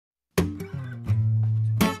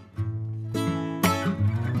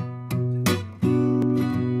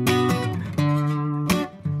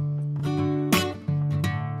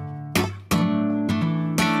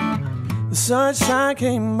sunshine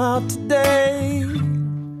came out today,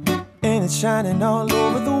 and it's shining all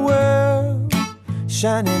over the world,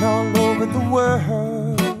 shining all over the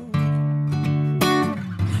world.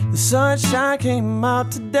 The sunshine came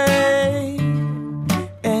out today,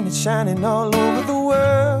 and it's shining all over the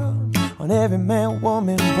world, on every man,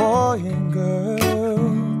 woman, boy, and girl.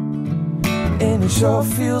 And it sure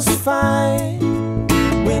feels fine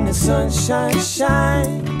when the sunshine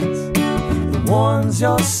shines. It warms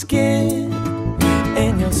your skin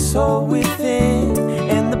and your soul within,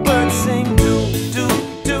 and the birds sing do do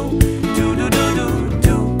do do do do do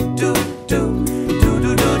do do do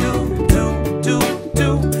do do do do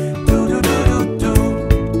do do do do.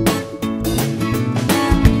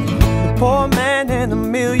 The poor man and the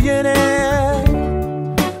millionaire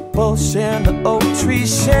both sharing the oak tree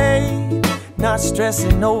shade, not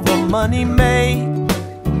stressing over money made.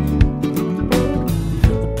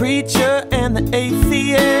 The preacher and the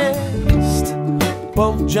atheist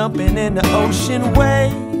both jumping in the ocean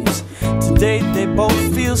waves. Today they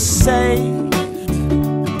both feel saved,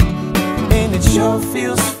 and it sure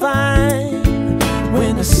feels fine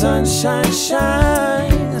when the sunshine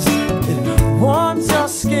shines. It warms your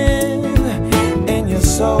skin and your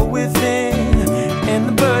soul within, and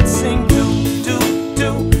the birds sing do do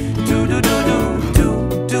do do do do do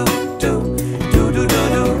do do do do do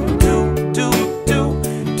do do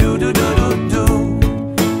do do do do,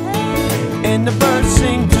 and the birds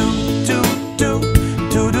sing do do do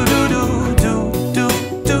do do do do do do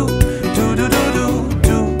do do do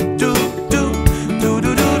do do do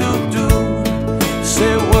do do do.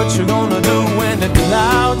 Say what you're gonna do when the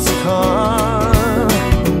clouds come.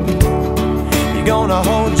 You're gonna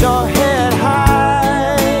hold your head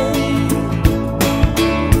high.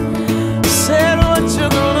 Said what you're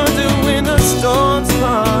gonna do when the storms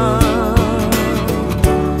come.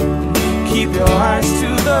 Keep your eyes to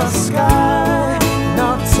the sky, and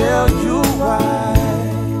I'll tell you why.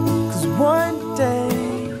 'Cause one day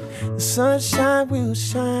the sunshine will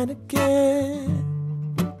shine again,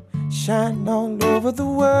 shine all over the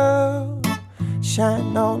world,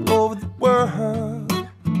 shine all over the world.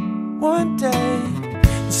 One day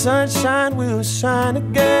the sunshine will shine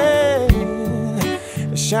again,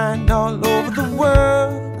 shine all over the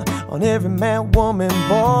world, on every man, woman,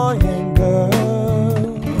 boy, and girl.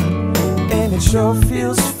 And it sure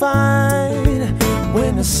feels fine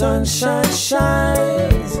when the sunshine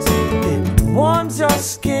shines. It warms your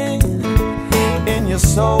skin and your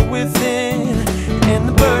soul within, and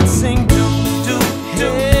the birds sing do do do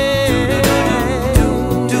do do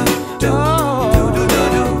do do.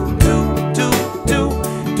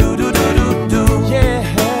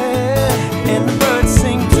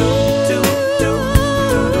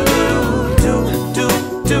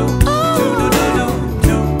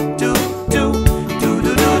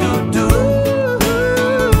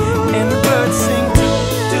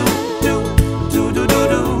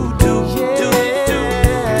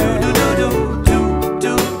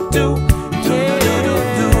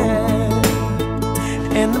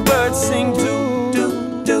 And the birds sing do do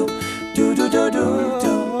do do do do do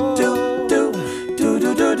do do do do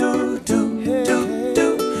do do do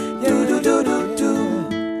do do do do do.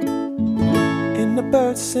 And the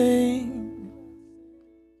birds sing.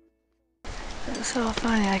 It's so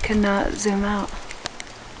funny, I cannot zoom out.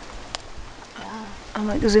 I'm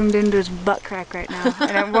like zoomed into his butt crack right now,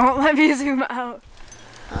 and it won't let me zoom out.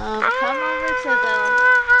 Come over to the